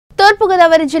తూర్పు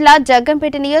గోదావరి జిల్లా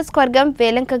జగ్గంపేట నియోజకవర్గం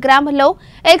వేలంక గ్రామంలో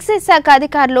ఎక్సైజ్ శాఖ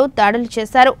అధికారులు దాడులు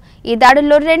చేశారు. ఈ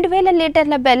దాడుల్లో 2000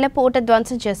 లీటర్ల బెల్లపు ఊట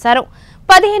ధ్వంసం చేశారు.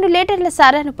 15 లీటర్ల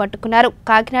సారాను పట్టుకున్నారు.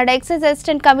 కాకినాడ ఎక్సైజ్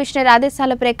అసిస్టెంట్ కమిషనర్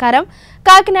ఆదేశాల ప్రకారం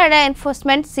కాకినాడ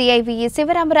ఎన్ఫోర్స్మెంట్ సిఐవిఈ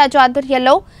శివరామరాజు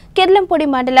ఆధ్వర్యంలో కిర్లంపూడి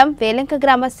మండలం వేలంక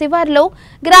గ్రామ శివార్లో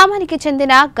గ్రామానికి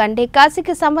చెందిన గండే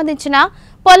కాశీకి సంబంధించిన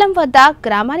పొలం వద్ద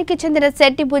గ్రామానికి చెందిన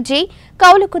శెట్టి బుజ్జి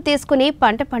కౌలుకు తీసుకుని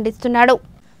పంట పండిస్తున్నాడు.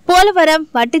 పోలవరం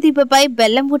మట్టి దిబ్బపై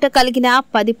బెల్లం ఊట కలిగిన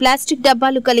 10 ప్లాస్టిక్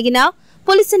డబ్బాలు కలిగిన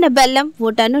పులిసిన బెల్లం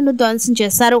ఊటను ధ్వంసం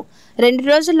చేశారు. 2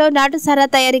 రోజుల్లో నాటుసారా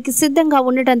తయారీకి సిద్ధంగా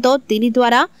ఉండటంతో దీని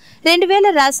ద్వారా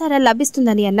 2000 రాసారా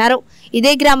లభిస్తుందని అన్నారు.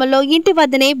 ఇదే గ్రామంలో ఇంటి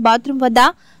వద్దనే బాత్రూమ్ వద్ద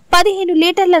 15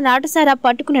 లీటర్ల నాటుసారా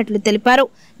పట్టుకున్నట్లు తెలిపారు.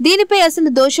 దీనిపై అసలు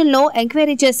దోషులను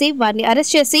ఎంక్వైరీ చేసి వారిని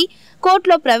అరెస్ట్ చేసి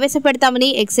కోర్టులో ప్రవేశపెడతామని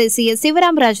ఎక్సైజ్ సీఐ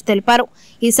శివరామరాజు తెలిపారు.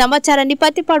 ఈ సమాచారాన్ని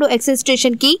పత్తిపాడు ఎక్సైజ్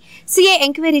స్టేషన్ కి సీఐ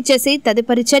ఎంక్వైరీ చేసి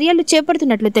తదుపరి చర్యలు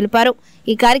చేపడుతున్నట్లు తెలిపారు.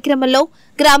 ఈ కార్యక్రమంలో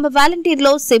గ్రామ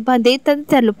వాలంటీర్లు, సిబ్బంది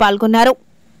తదితరులు పాల్గొన్నారు.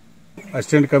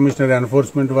 అసిస్టెంట్ కమిషనర్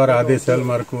ఎన్ఫోర్స్మెంట్ వారి ఆదేశాల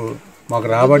మేరకు మాకు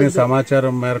రాబడిన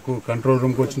సమాచారం మేరకు కంట్రోల్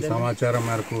రూమ్కి వచ్చిన సమాచారం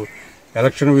మేరకు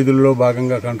ఎలక్షన్ విధుల్లో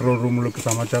భాగంగా కంట్రోల్ రూమ్లకు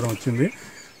సమాచారం వచ్చింది.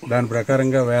 దాని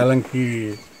ప్రకారంగా వేలంకి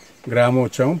గ్రామం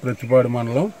వచ్చాము. ప్రతిపాడు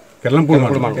మండలం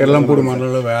కిర్లంపూడి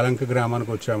మండలంలో వేలంకి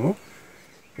గ్రామానికి వచ్చాము.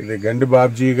 ఇది గండి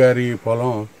బాబ్జీ గారి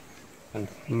పొలం,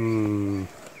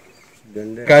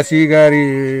 కాశీ గారి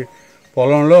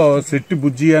పొలంలో శెట్టి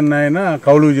బుజ్జి అన్న ఆయన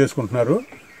కౌలుకు చేసుకుంటున్నారు.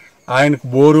 ఆయనకు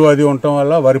బోరు అది ఉండటం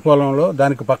వల్ల వరి పొలంలో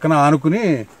దానికి పక్కన ఆనుకుని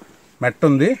మెట్ట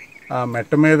ఉంది. ఆ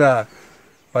మెట్ట మీద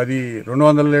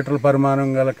 200 లీటర్ల పరిమాణం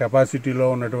గల కెపాసిటీలో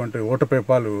ఉన్నటువంటి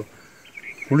ఊటపేపాలు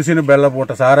పులిసిన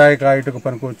బెల్లపూట సారాయి కాయటకు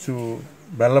పనికొచ్చు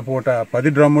బెల్లపూట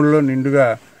 10 డ్రమ్ముల్లో నిండుగా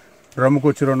డ్రమ్ముకు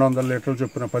వచ్చి 200 లీటర్లు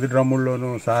చొప్పున 10 డ్రమ్ముల్లోనూ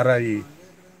సారాయి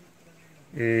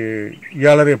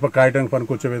ఇవాళ రేపు కాయటానికి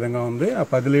పనికొచ్చే విధంగా ఉంది. ఆ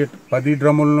 10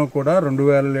 డ్రమ్ములను కూడా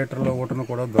 2000 లీటర్ల ఊటను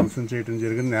కూడా ధ్వంసం చేయడం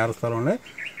జరిగింది నేరస్థలంలో.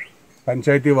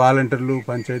 పంచాయతీ వాలంటీర్లు,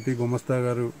 పంచాయతీ గుమస్తా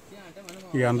గారు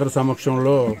ఈ అందరి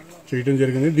సమక్షంలో చేయడం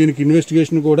జరిగింది. దీనికి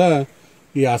ఇన్వెస్టిగేషన్ కూడా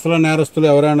ఈ అసలు నేరస్తులు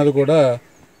ఎవరన్నది కూడా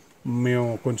మేము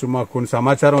మాకు కొన్ని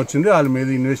సమాచారం వచ్చింది. వాళ్ళ మీద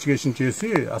ఇన్వెస్టిగేషన్ చేసి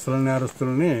అసలు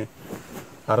నేరస్తులని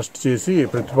అరెస్ట్ చేసి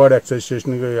ప్రతిపాడు ఎక్సైజ్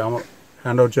స్టేషన్కి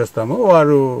హ్యాండ్ అవుట్ చేస్తాము.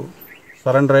 వారు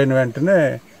సరెండర్ అయిన వెంటనే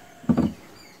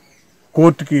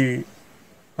కోర్టుకి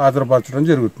హాజరుపరచడం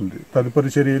జరుగుతుంది.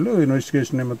 తదుపరి చర్యలు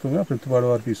ఇన్వెస్టిగేషన్ నిమిత్తంగా ప్రతిపాడు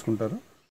వారు తీసుకుంటారు.